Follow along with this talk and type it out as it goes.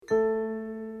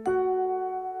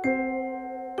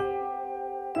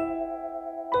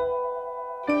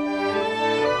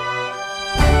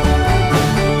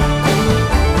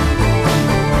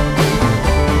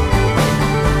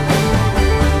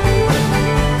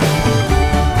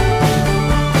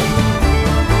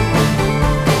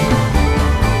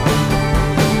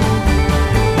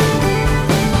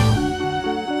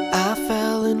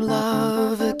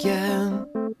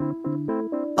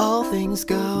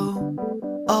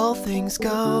all things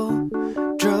go.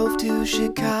 Drove to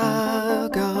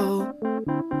Chicago.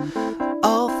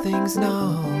 All things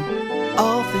know,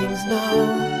 all things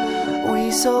know. We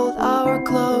sold our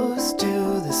clothes to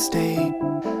the state.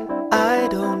 I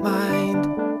don't mind,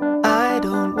 I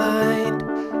don't mind.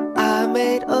 I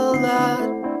made a lot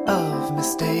of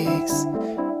mistakes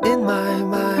in my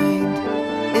mind,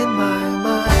 in my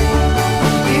mind.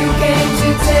 You came to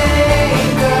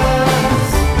take us.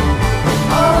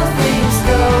 All things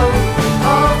go,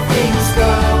 all things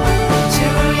go to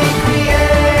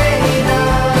recreate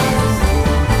us.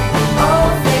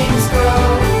 All things go,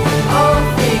 all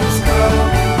things go.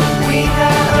 We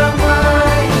had a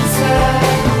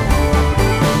mindset.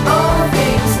 All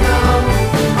things know,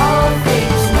 all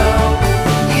things know.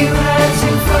 You had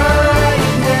to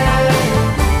find it.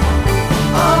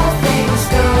 All things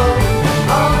go,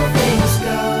 all things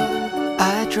go. I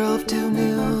drove to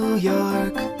New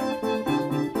York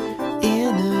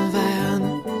in a van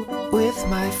with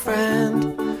my friend.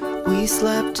 We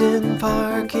slept in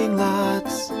parking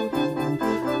lots.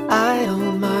 I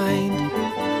don't mind,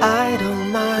 I don't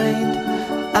mind.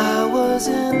 I was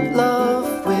in love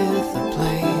with the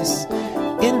place.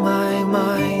 In my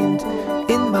mind,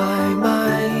 in my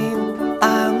mind.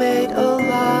 I made a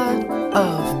lot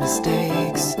of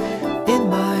mistakes. In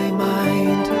my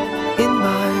mind, in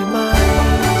my mind.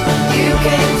 You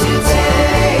came to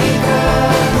take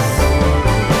us.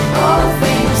 All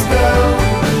things go,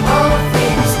 all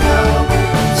things go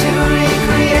to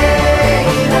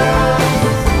recreate us.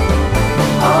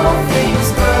 All things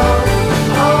go,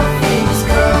 all things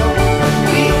go.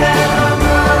 We had our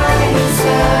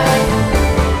mindset.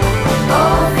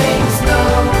 All things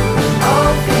know,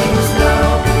 all things know.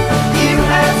 You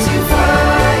had to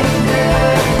find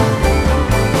it.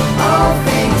 All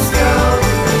things go,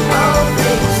 all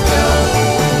things go.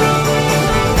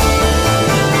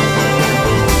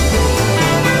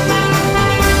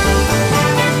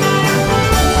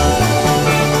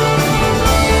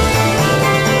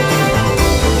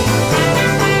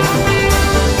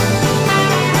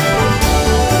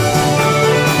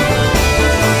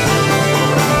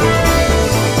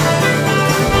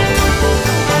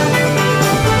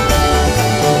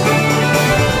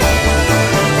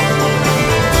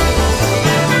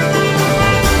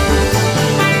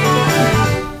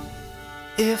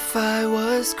 If I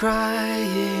was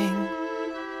crying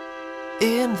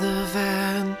in the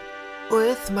van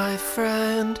with my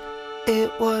friend,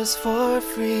 it was for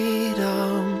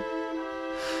freedom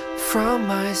from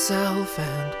myself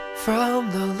and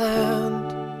from the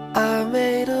land. I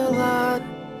made a lot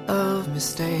of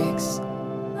mistakes.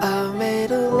 I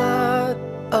made a lot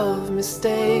of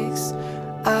mistakes.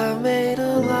 I made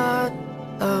a lot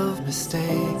of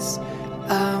mistakes.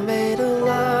 I made a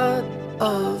lot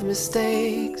of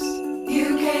mistakes.